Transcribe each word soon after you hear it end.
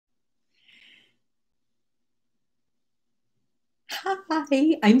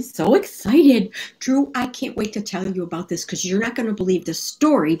Hi, I'm so excited. Drew, I can't wait to tell you about this because you're not going to believe the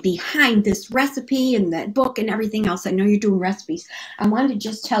story behind this recipe and that book and everything else. I know you're doing recipes. I wanted to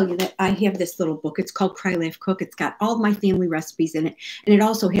just tell you that I have this little book. It's called Cry, Laugh, Cook. It's got all my family recipes in it. And it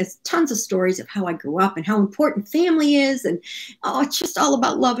also has tons of stories of how I grew up and how important family is. And it's just all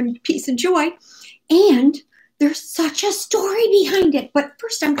about love and peace and joy. And there's such a story behind it. But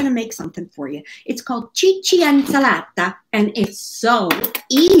first, I'm going to make something for you. It's called Ceci Insalata, and it's so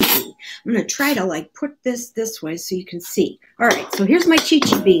easy. I'm going to try to put this way so you can see. All right, so here's my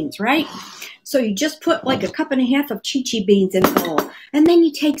Ceci beans, right? So you just put like 1.5 cups of Ceci beans in a bowl. And then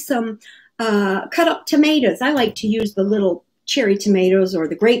you take some cut up tomatoes. I like to use the little cherry tomatoes or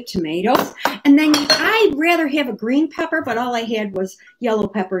the grape tomatoes. And then I'd rather have a green pepper, but all I had was yellow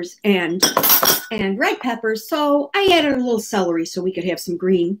peppers and red peppers. So I added a little celery so we could have some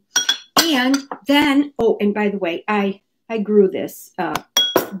green. And then, oh, and by the way, I grew this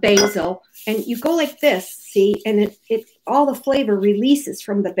basil. And you go like this, see, and it all the flavor releases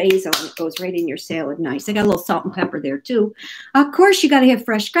from the basil and it goes right in your salad nice. I got a little salt and pepper there too. Of course, you got to have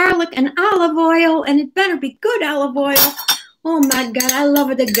fresh garlic and olive oil, and it better be good olive oil. Oh my God, I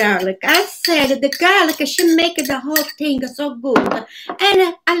love the garlic. I said the garlic should make the whole thing so good.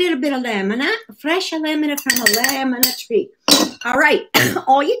 And a little bit of lemon, fresh lemon from a lemon tree. All right,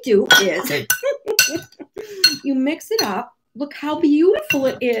 all you do is you mix it up. Look how beautiful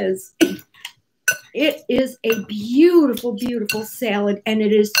it is. It is a beautiful, beautiful salad, and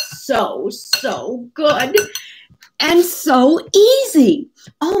it is so, so good. And so easy.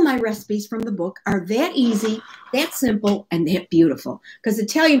 All my recipes from the book are that easy, that simple, and that beautiful. Because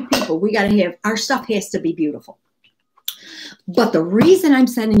Italian people, we got to have, our stuff has to be beautiful. But the reason I'm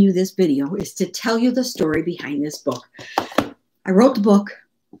sending you this video is to tell you the story behind this book. I wrote the book.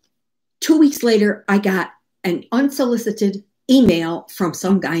 2 weeks later, I got an unsolicited email from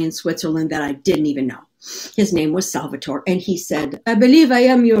some guy in Switzerland that I didn't even know. His name was Salvatore, and he said, I believe I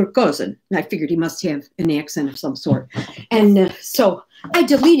am your cousin. And I figured he must have an accent of some sort. And so I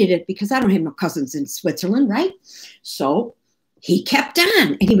deleted it because I don't have no cousins in Switzerland, right? So he kept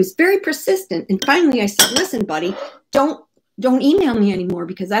on, and he was very persistent. And finally I said, listen, buddy, don't email me anymore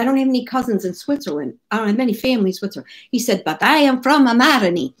because I don't have any cousins in Switzerland. I don't have any family in Switzerland. He said, but I am from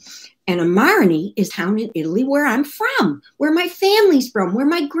Amarani. And Amarani is town in Italy where I'm from, where my family's from, where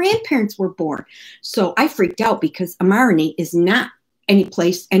my grandparents were born. So I freaked out because Amarani is not any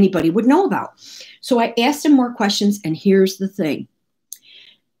place anybody would know about. So I asked him more questions, and here's the thing.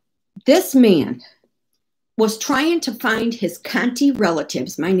 This man was trying to find his Conti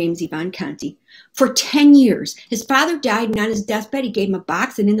relatives, my name's Yvonne Conti, for 10 years. His father died, and on his deathbed, he gave him a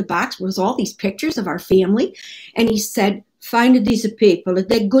box, and in the box was all these pictures of our family. And he said, find these people,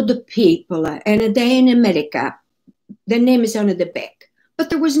 they're good people, and they're in America. Their name is on the back.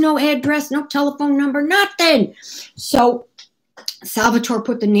 But there was no address, no telephone number, nothing. So Salvatore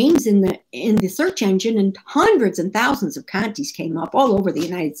put the names in the search engine, and hundreds and thousands of Contis came up all over the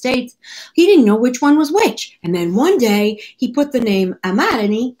United States. He didn't know which one was which. And then one day he put the name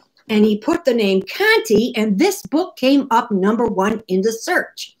Amarani and he put the name Conti, and this book came up #1 in the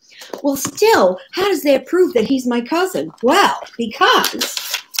search. Well, still, how does that prove that he's my cousin? Well,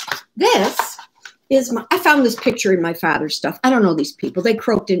 because this is I found this picture in my father's stuff. I don't know these people. They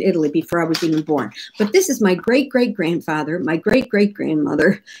croaked in Italy before I was even born. But this is my great-great-grandfather, my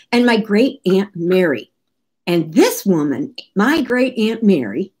great-great-grandmother, and my great-aunt Mary. And this woman, my great-aunt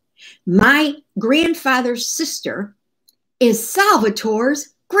Mary, my grandfather's sister, is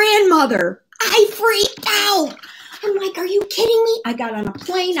Salvatore's grandmother. I freaked out. I'm like, are you kidding me? I got on a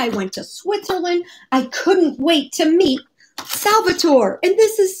plane. I went to Switzerland. I couldn't wait to meet Salvatore. And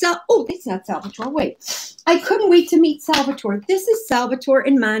this is, oh, it's not Salvatore. Wait. I couldn't wait to meet Salvatore. This is Salvatore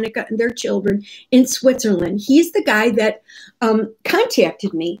and Monica and their children in Switzerland. He's the guy that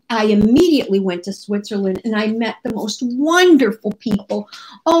contacted me. I immediately went to Switzerland, and I met the most wonderful people.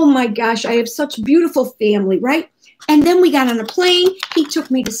 Oh, my gosh. I have such beautiful family, right? And then we got on a plane. He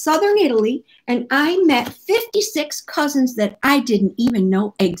took me to southern Italy, and I met 56 cousins that I didn't even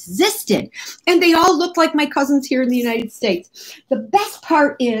know existed. And they all look like my cousins here in the United States. The best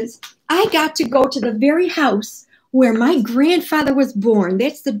part is I got to go to the very house where my grandfather was born.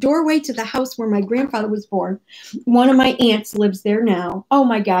 That's the doorway to the house where my grandfather was born. One of my aunts lives there now. Oh,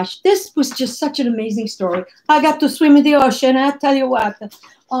 my gosh. This was just such an amazing story. I got to swim in the ocean. I tell you what.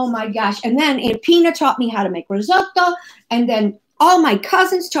 Oh, my gosh. And then Aunt Pina taught me how to make risotto. And then all my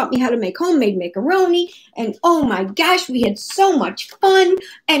cousins taught me how to make homemade macaroni. And oh my gosh, we had so much fun.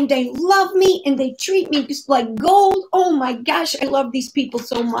 And they love me and they treat me just like gold. Oh my gosh, I love these people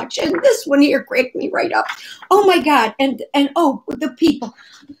so much. And this one here cracked me right up. Oh my God. And oh, the people.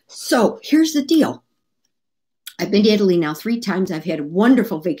 So here's the deal. I've been to Italy now 3 times. I've had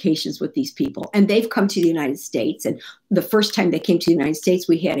wonderful vacations with these people, and they've come to the United States. And the first time they came to the United States,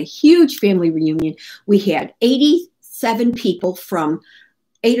 we had a huge family reunion. We had 87 people from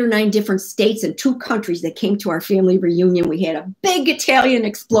 8 or 9 different states and 2 countries that came to our family reunion. We had a big Italian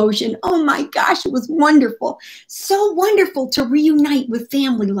explosion. Oh my gosh, it was wonderful. So wonderful to reunite with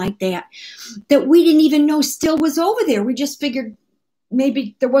family like that we didn't even know still was over there. We just figured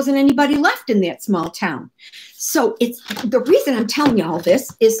maybe there wasn't anybody left in that small town. So it's the reason I'm telling you all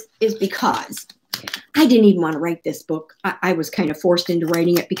this is because I didn't even want to write this book. I was kind of forced into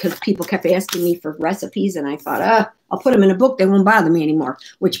writing it because people kept asking me for recipes, and I thought, I'll put them in a book. They won't bother me anymore.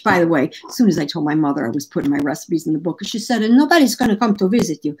 Which, by the way, as soon as I told my mother I was putting my recipes in the book, she said, nobody's going to come to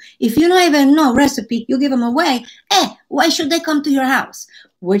visit you. If you don't even know recipe, you give them away. Why should they come to your house?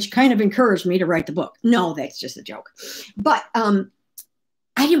 Which kind of encouraged me to write the book. No, that's just a joke. But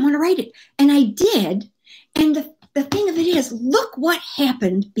I didn't want to write it. And I did. And the thing of it is, look what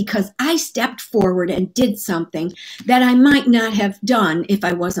happened because I stepped forward and did something that I might not have done if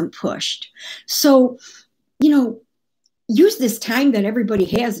I wasn't pushed. So, use this time that everybody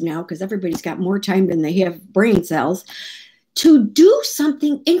has now, because everybody's got more time than they have brain cells, to do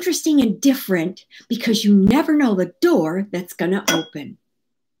something interesting and different, because you never know the door that's going to open.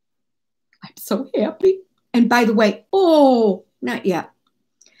 I'm so happy. And by the way, not yet.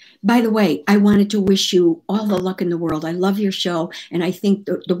 By the way, I wanted to wish you all the luck in the world. I love your show, and I think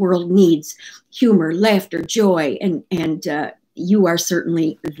the world needs humor, laughter, joy, and you are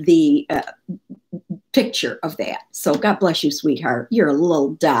certainly the picture of that. So God bless you, sweetheart. You're a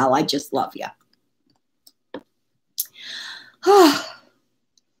little doll. I just love you.